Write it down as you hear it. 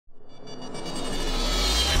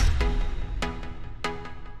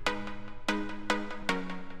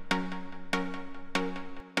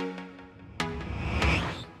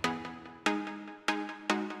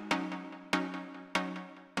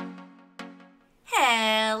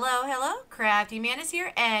CraftingMantis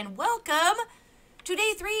here, and welcome to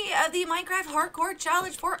day 3 of the Minecraft Hardcore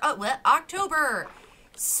Challenge for October.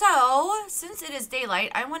 So, since it is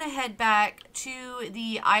daylight, I want to head back to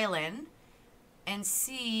the island and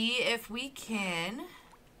see if we can...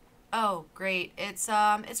 Oh, great. It's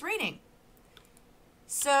raining.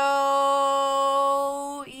 So,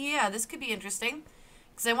 yeah, this could be interesting.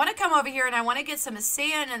 Because I want to come over here and I want to get some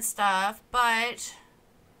sand and stuff, but...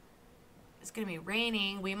 it's going to be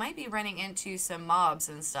raining. We might be running into some mobs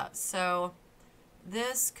and stuff. So,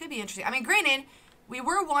 this could be interesting. I mean, granted, we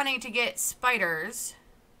were wanting to get spiders.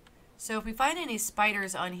 So, if we find any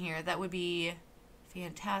spiders on here, that would be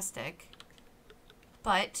fantastic.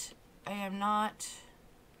 But, I am not...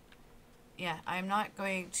 yeah, I'm not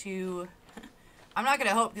going to... I'm not going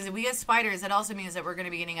to hope, because if we get spiders, that also means that we're going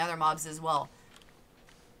to be getting other mobs as well.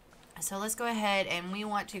 So, let's go ahead and we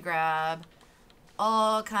want to grab...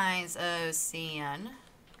 all kinds of sand.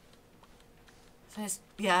 So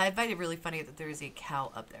yeah, I find it really funny that there's a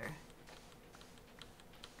cow up there.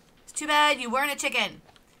 It's too bad you weren't a chicken,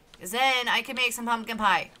 because then I could make some pumpkin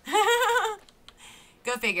pie.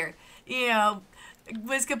 Go figure. You know,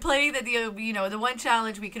 was complaining that the one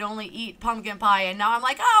challenge we could only eat pumpkin pie, and now I'm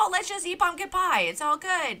like, oh, let's just eat pumpkin pie. It's all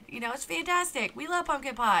good. You know, it's fantastic. We love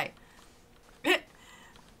pumpkin pie.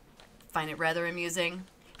 Find it rather amusing.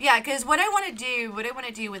 Yeah, because what I want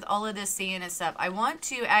to do with all of this sand and stuff, I want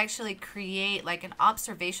to actually create like an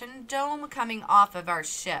observation dome coming off of our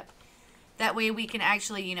ship. That way we can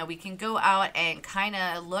actually, we can go out and kind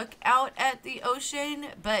of look out at the ocean,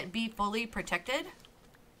 but be fully protected.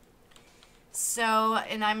 So,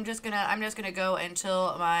 and I'm just gonna go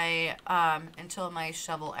until my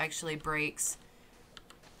shovel actually breaks.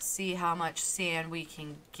 See how much sand we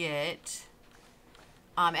can get.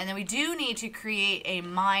 And then we do need to create a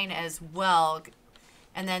mine as well.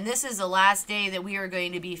 And then this is the last day that we are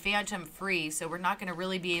going to be phantom free. So we're not going to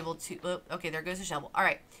really be able to... oh, okay, there goes the shovel. All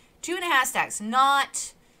right. 2.5 stacks.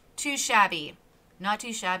 Not too shabby. Not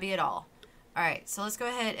too shabby at all. All right. So let's go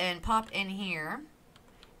ahead and pop in here.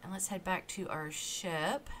 And let's head back to our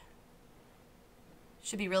ship.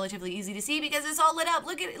 Should be relatively easy to see because it's all lit up.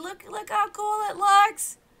 Look at it. Look how cool it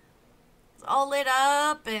looks. It's all lit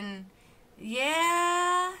up and...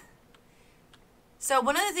 yeah. So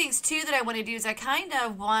one of the things too that I want to do is I kind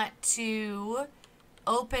of want to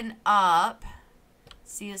open up.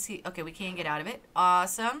 See. Okay, we can't get out of it.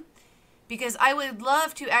 Awesome. Because I would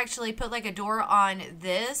love to actually put like a door on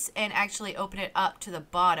this and actually open it up to the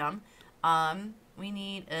bottom. We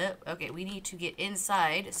need. Okay, we need to get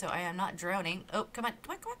inside so I am not drowning. Oh, come on.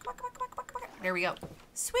 Come on. There we go.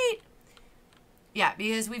 Sweet. Yeah,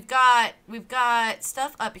 because we've got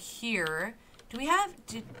stuff up here. Do we have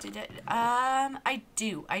I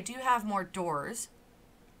do have more doors.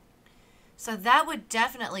 So that would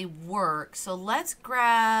definitely work. So let's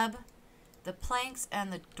grab the planks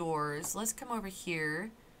and the doors. Let's come over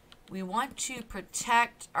here. We want to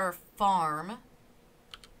protect our farm.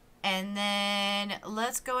 And then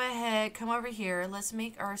let's go ahead, come over here. Let's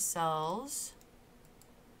make ourselves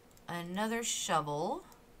another shovel.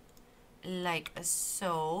 Like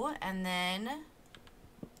so, and then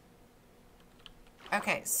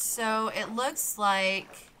okay, so it looks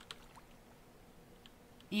like,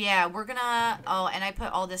 yeah, we're gonna, oh, and I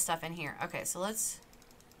put all this stuff in here. Okay, so let's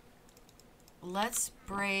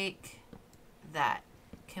break that.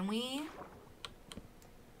 Can we?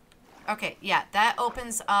 Okay, yeah, that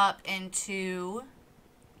opens up into,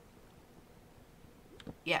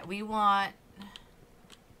 yeah, we want,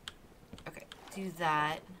 okay, do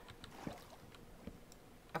that.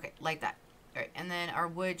 Okay, like that. All right, and then our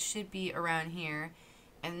wood should be around here.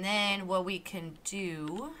 And then what we can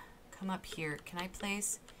do, come up here. Can I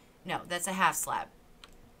place? No, that's a half slab.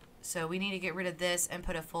 So we need to get rid of this and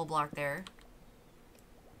put a full block there.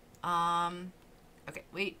 Okay,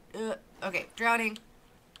 wait. Okay, drowning.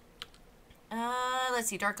 Let's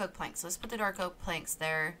see, dark oak planks. Let's put the dark oak planks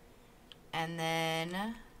there. And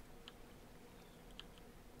then,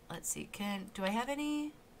 let's see, do I have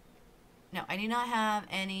any? No, I do not have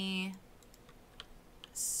any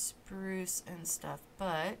spruce and stuff,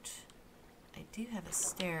 but I do have a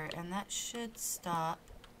stair, and that should stop.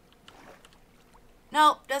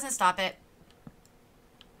 No, doesn't stop it.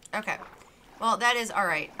 Okay. Well, that is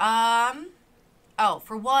alright. Oh,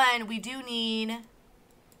 for one, we do need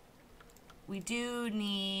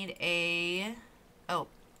a... oh,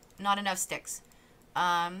 not enough sticks.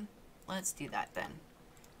 Let's do that then.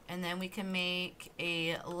 And then we can make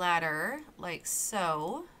a ladder like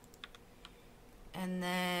so. And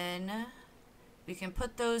then we can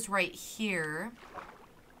put those right here.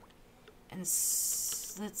 And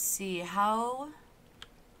let's see how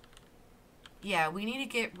Yeah, we need to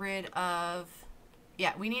get rid of...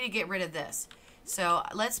 Yeah, we need to get rid of this. So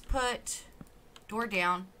let's put door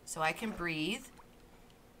down so I can breathe.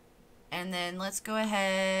 And then let's go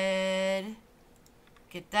ahead...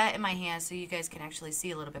 Get that in my hand so you guys can actually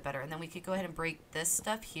see a little bit better. And then we could go ahead and break this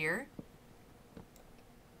stuff here.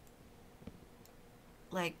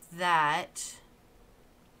 Like that.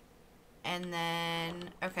 And then...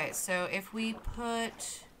 Okay, so if we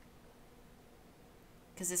put...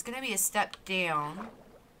 Because it's going to be a step down.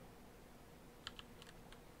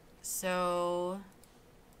 So...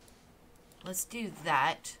 Let's do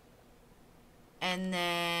that. And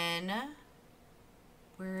then...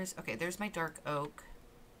 Where's... Okay, there's my dark oak.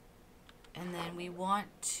 And then we want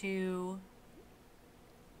to...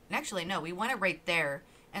 Actually, no, we want it right there.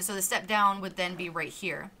 And so the step down would then be right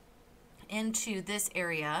here. Into this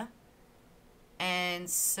area. And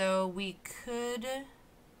so we could...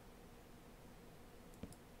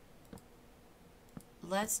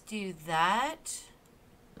 Let's do that.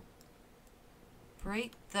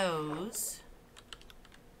 Break those.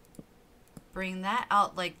 Bring that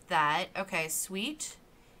out like that. Okay, sweet.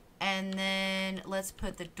 And then let's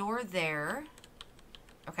put the door there.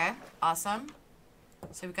 Okay, awesome.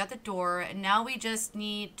 So we got the door. And now we just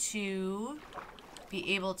need to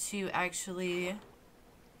be able to actually...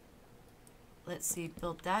 Let's see,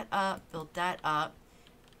 build that up, build that up.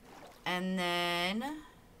 And then...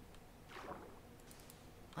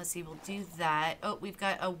 Let's see, we'll do that. Oh, we've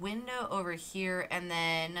got a window over here and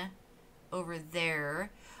then over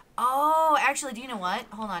there. Oh, actually, do you know what?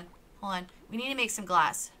 Hold on, hold on. We need to make some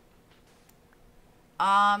glass.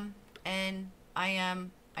 And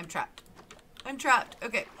I'm trapped. I'm trapped.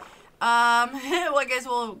 Okay. Well, I guess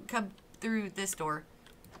we'll come through this door.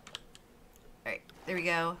 Alright, there we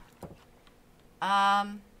go.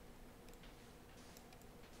 Yeah,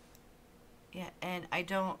 and I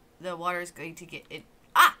don't, the water is going to get it.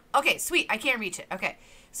 Ah, okay, sweet. I can't reach it. Okay,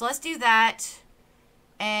 so let's do that.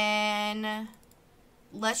 And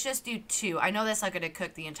let's just do 2. I know that's not going to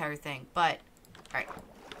cook the entire thing, but, alright.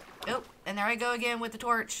 Oh, and there I go again with the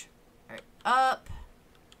torch. Alright, up.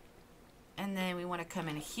 And then we want to come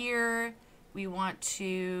in here. We want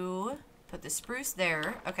to put the spruce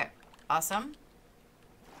there. Okay, awesome.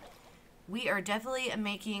 We are definitely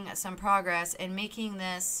making some progress and making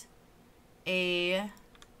this a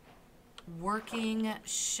working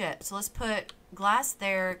ship. So let's put glass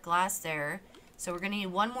there, glass there. So we're going to need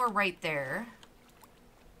one more right there.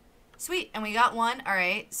 Sweet, and we got one. All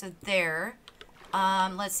right, so there.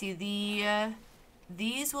 Let's see,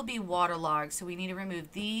 these will be waterlogged, so we need to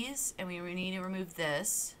remove these, and we need to remove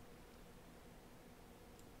this.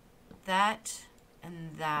 That,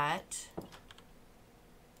 and that.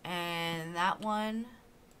 And that one.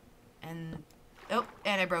 And, oh,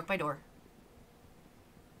 and I broke my door.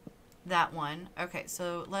 That one. Okay,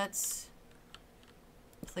 so let's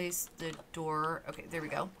place the door. Okay, there we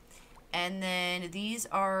go. And then these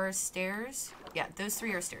are stairs. Yeah, those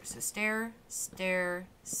 3 are stairs. So stair, stair,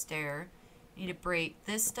 stair. You need to break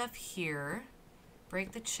this stuff here.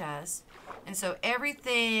 Break the chest. And so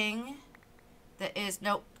everything that is...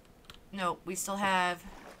 Nope. Nope. We still have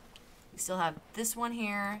this one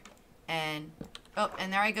here. And... Oh,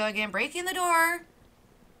 and there I go again. Breaking the door.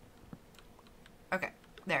 Okay.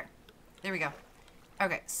 There. There we go.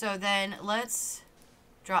 Okay, so then let's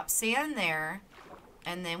drop sand there.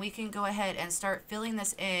 And then we can go ahead and start filling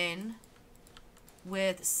this in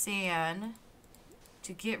with sand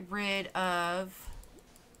to get rid of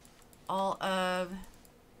all of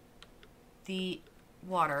the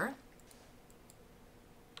water.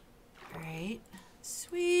 Alright,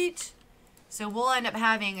 sweet. So we'll end up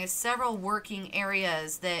having several working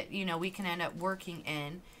areas that, you know, we can end up working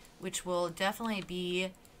in, which will definitely be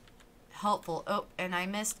helpful. Oh, and I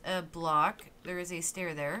missed a block. There is a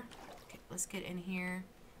stair there. Let's get in here.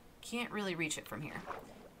 Can't really reach it from here.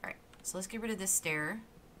 Alright, so let's get rid of this stair.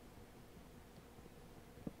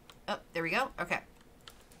 Oh, there we go. Okay.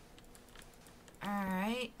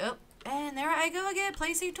 Alright. Oh, and there I go again,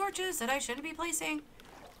 placing torches that I shouldn't be placing.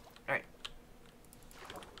 Alright.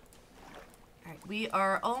 Alright, we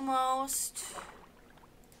are almost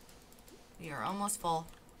full.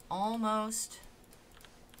 Almost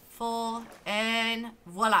full. And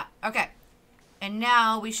voila. Okay. And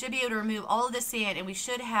now we should be able to remove all of the sand, and we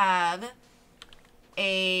should have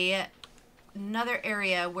another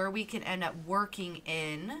area where we can end up working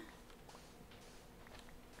in,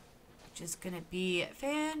 which is going to be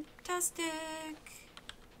fantastic.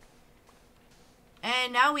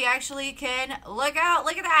 And now we actually can look out.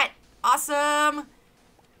 Look at that. Awesome.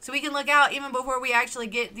 So we can look out even before we actually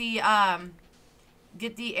get the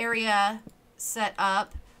area set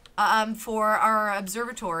up. for our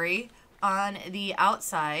observatory on the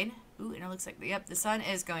outside. Ooh, and it looks like, yep, the sun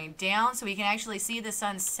is going down, so we can actually see the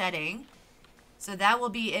sun setting. So that will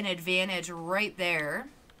be an advantage right there.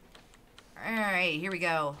 All right, here we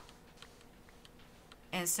go.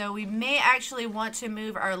 And so we may actually want to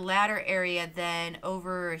move our ladder area then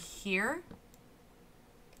over here.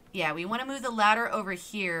 Yeah, we want to move the ladder over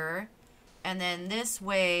here. And then this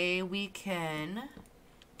way we can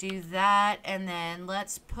do that. And then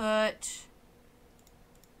let's put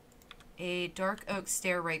a dark oak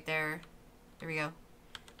stair right there. There we go.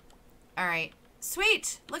 All right.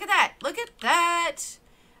 Sweet. Look at that. Look at that.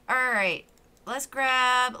 All right. Let's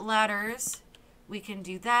grab ladders. We can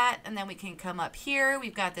do that, and then we can come up here.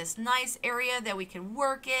 We've got this nice area that we can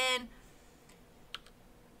work in.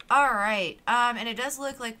 All right, and it does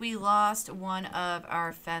look like we lost one of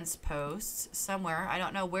our fence posts somewhere. I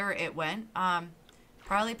don't know where it went.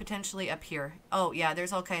 Probably potentially up here. Oh, yeah,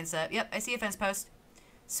 there's all kinds of... Yep, I see a fence post.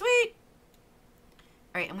 Sweet.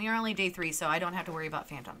 All right, and we are only day 3, so I don't have to worry about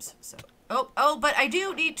phantoms. So, oh, but I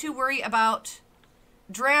do need to worry about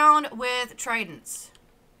drown with tridents.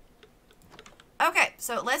 Okay,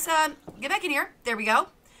 so let's get back in here. There we go.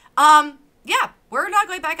 Yeah, we're not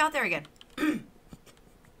going back out there again.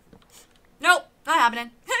 Nope, not happening.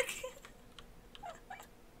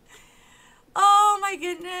 Oh my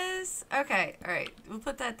goodness. Okay, all right, we'll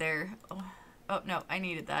put that there. Oh no, I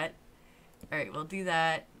needed that. All right, we'll do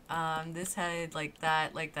that. This head like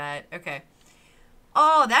that, like that. Okay.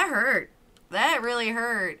 Oh, that hurt. That really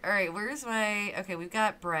hurt. All right, where's my? Okay, we've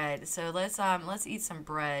got bread. So let's eat some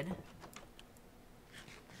bread.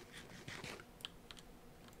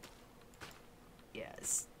 Yeah,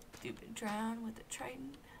 stupid drown with the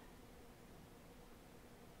trident.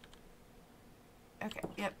 Okay,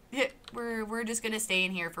 yep. We're just gonna stay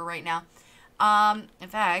in here for right now. In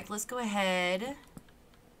fact, let's go ahead.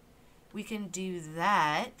 We can do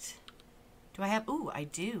that. Do I have? Ooh, I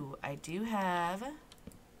do. I do have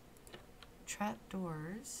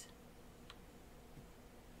trapdoors.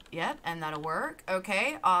 Yep, and that'll work.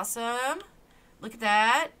 Okay, awesome. Look at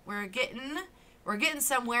that. We're getting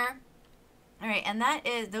somewhere. All right, and that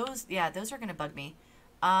is those. Yeah, those are gonna bug me.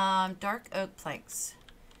 Dark oak planks.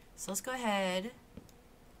 So let's go ahead,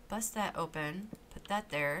 bust that open, put that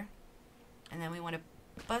there, and then we want to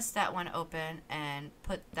bust that one open and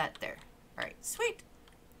put that there. All right, sweet.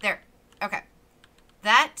 There. Okay.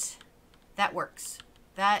 That works.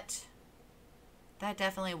 That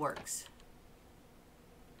definitely works.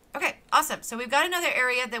 Okay, awesome. So we've got another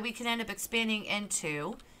area that we can end up expanding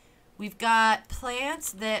into. We've got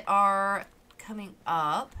plants that are coming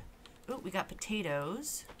up. Oh, we got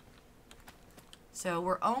potatoes. So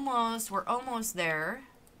we're almost there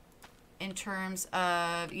in terms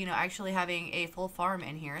of, you know, actually having a full farm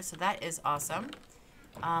in here. So that is awesome.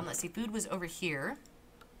 Let's see, food was over here.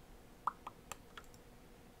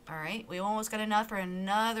 All right, we almost got enough for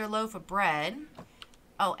another loaf of bread.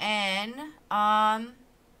 Oh, and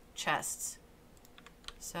chests.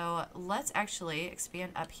 So let's actually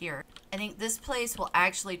expand up here. I think this place will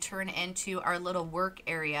actually turn into our little work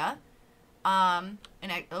area.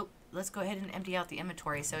 Let's go ahead and empty out the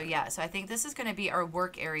inventory. So yeah, so I think this is going to be our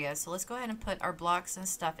work area. So let's go ahead and put our blocks and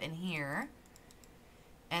stuff in here.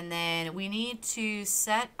 And then we need to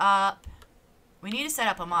set up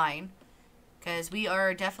a mine, because we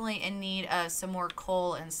are definitely in need of some more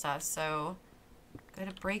coal and stuff. So I'm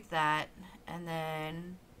going to break that, and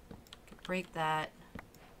then break that.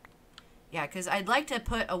 Yeah, because I'd like to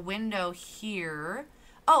put a window here.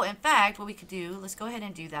 Oh, in fact, what we could do, let's go ahead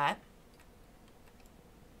and do that.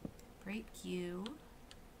 Break you.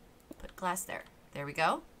 Put glass there. There we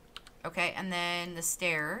go. Okay, and then the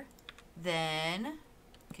stair. Then,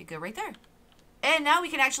 okay, go right there. And now we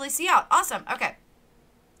can actually see out. Awesome. Okay.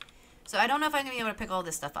 So I don't know if I'm going to be able to pick all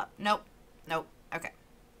this stuff up. Nope. Nope. Okay.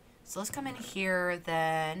 So let's come in here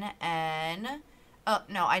then, and oh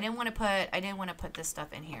no, I didn't want to put this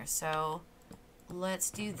stuff in here. So let's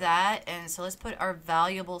do that. And so let's put our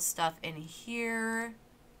valuable stuff in here.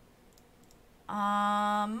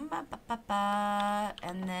 And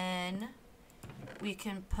then we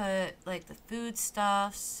can put like the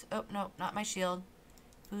foodstuffs. Oh no, not my shield.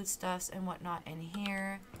 Foodstuffs and whatnot in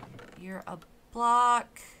here. You're a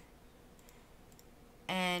block.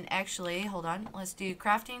 And actually, hold on. Let's do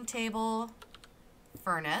crafting table,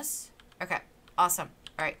 furnace. Okay, awesome.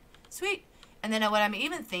 All right, sweet. And then what I'm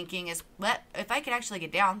even thinking is, if I could actually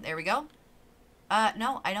get down. There we go.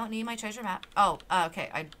 No, I don't need my treasure map. Oh, okay.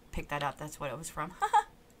 I picked that up. That's what it was from.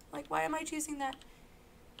 Like, why am I choosing that?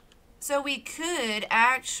 So we could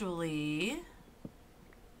actually...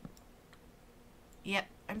 Yep,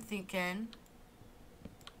 I'm thinking...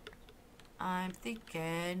 I'm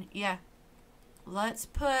thinking, yeah, let's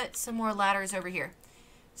put some more ladders over here.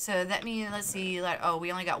 So that means, let's see, oh,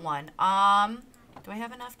 we only got one. Do I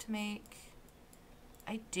have enough to make?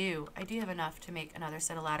 I do have enough to make another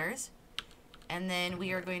set of ladders. And then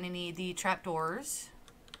we are going to need the trapdoors.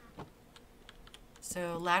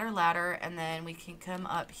 So ladder, and then we can come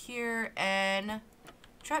up here and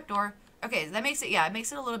trapdoor. Okay, that makes it, yeah, it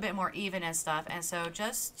makes it a little bit more even and stuff. And so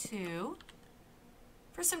just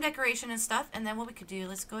for some decoration and stuff. And then what we could do,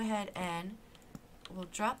 let's go ahead and we'll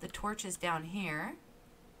drop the torches down here.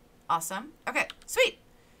 Awesome. Okay, sweet.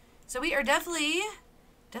 So we are definitely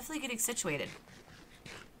getting situated.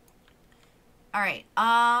 All right.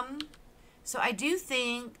 So I do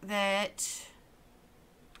think that,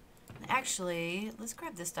 actually, let's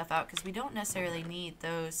grab this stuff out because we don't necessarily need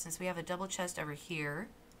those since we have a double chest over here.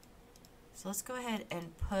 So let's go ahead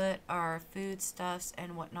and put our foodstuffs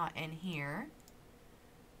and whatnot in here.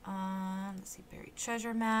 Let's see, buried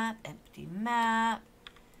treasure map, empty map.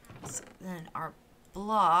 So then our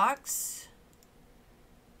blocks.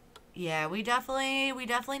 Yeah, we definitely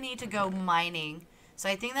need to go mining. So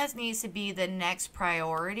I think that needs to be the next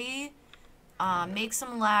priority. Make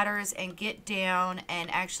some ladders and get down and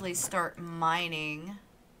actually start mining.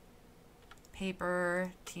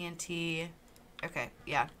 Paper, TNT. Okay,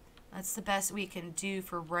 yeah. That's the best we can do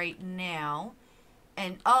for right now.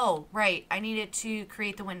 And, oh, right, I needed to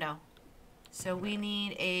create the window. So we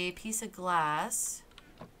need a piece of glass.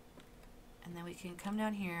 And then we can come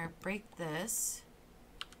down here, break this.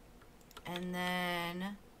 And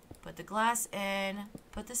then put the glass in,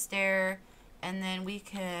 put the stair, and then we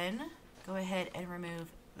can go ahead and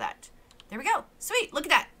remove that. There we go. Sweet. Look at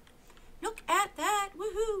that. Look at that.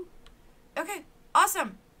 Woohoo. Okay.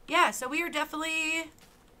 Awesome. Yeah, so we are definitely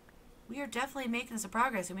making some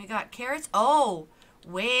progress. And we got carrots. Oh,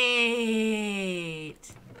 wait.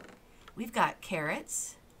 We've got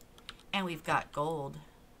carrots and we've got gold.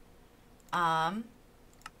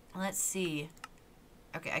 Let's see.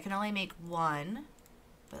 Okay, I can only make one,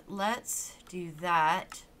 but let's do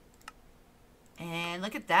that. And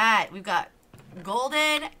look at that. We've got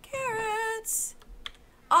golden carrots.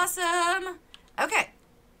 Awesome. Okay.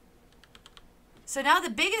 So now the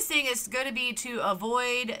biggest thing is going to be to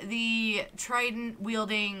avoid the trident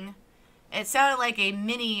wielding. It sounded like a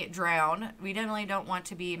mini drown. We definitely don't want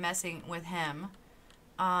to be messing with him.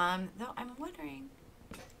 Though I'm wondering.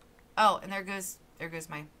 Oh, and there goes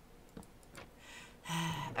my.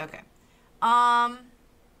 Okay.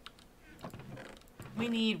 We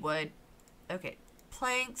need wood. Okay.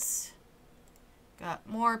 Planks. Got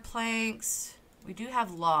more planks. We do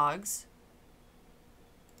have logs.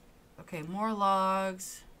 Okay, more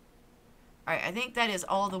logs. Alright, I think that is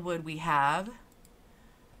all the wood we have.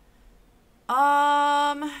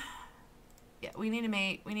 Yeah, we need to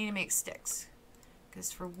make sticks.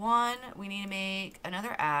 Because for one, we need to make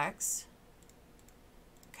another axe.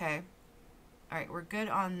 Okay. Alright, we're good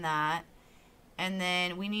on that. And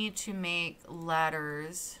then we need to make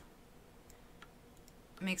ladders.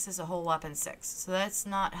 Makes this a whole whopping 6. So that's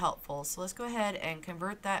not helpful. So let's go ahead and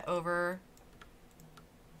convert that over.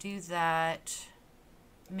 Do that.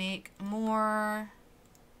 Make more.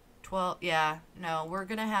 12. Yeah, no, we're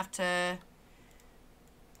gonna have to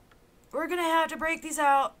break these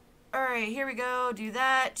out. Alright, here we go. Do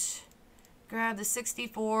that. Grab the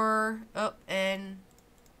 64. Oh, and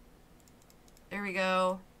there we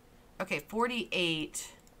go. Okay,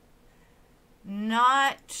 48.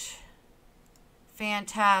 Not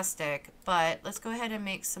fantastic, but let's go ahead and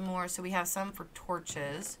make some more so we have some for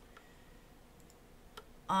torches.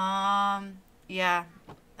 Yeah,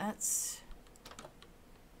 that's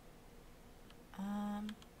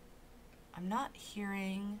I'm not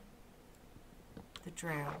hearing the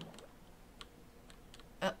drown.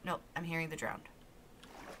 Oh, no, I'm hearing the drowned.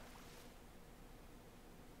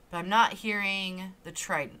 But I'm not hearing the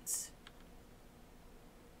tridents.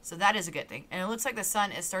 So that is a good thing. And it looks like the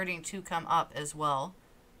sun is starting to come up as well.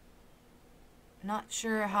 Not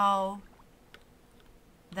sure how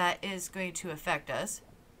that is going to affect us.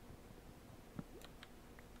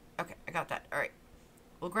 Okay, I got that. Alright.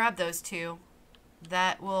 We'll grab those two.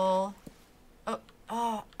 That will...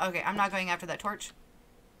 Oh, okay, I'm not going after that torch.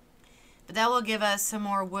 But that will give us some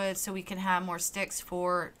more wood so we can have more sticks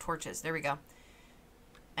for torches. There we go.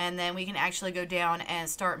 And then we can actually go down and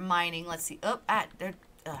start mining. Let's see. Oh, they're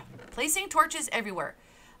placing torches everywhere.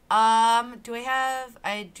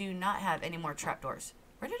 I do not have any more trapdoors.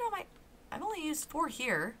 Where did all my... I've only used 4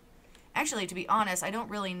 here. Actually, to be honest, we don't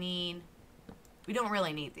really need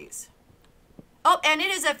these. Oh, and it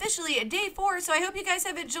is officially day 4, so I hope you guys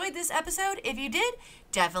have enjoyed this episode. If you did,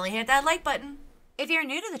 definitely hit that like button. If you're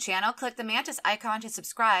new to the channel, click the Mantis icon to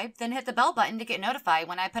subscribe, then hit the bell button to get notified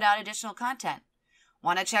when I put out additional content.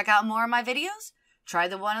 Want to check out more of my videos? Try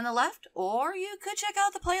the one on the left, or you could check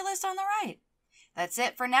out the playlist on the right. That's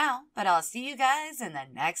it for now, but I'll see you guys in the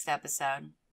next episode.